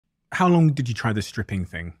How long did you try the stripping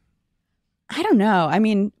thing? I don't know. I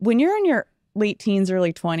mean, when you're in your late teens,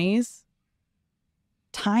 early 20s,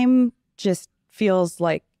 time just feels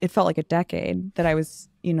like it felt like a decade that I was,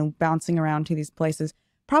 bouncing around to these places.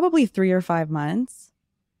 Probably 3 or 5 months.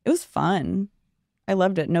 It was fun. I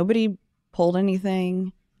loved it. Nobody pulled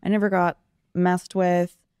anything. I never got messed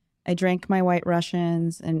with. I drank my White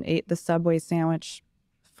Russians and ate the Subway sandwich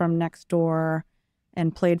from next door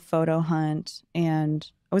and played photo hunt. And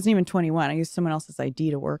I wasn't even 21. I used someone else's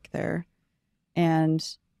ID to work there.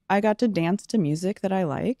 And I got to dance to music that I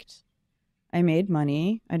liked. I made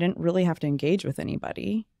money. I didn't really have to engage with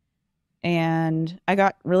anybody. And I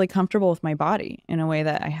got really comfortable with my body in a way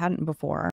that I hadn't before.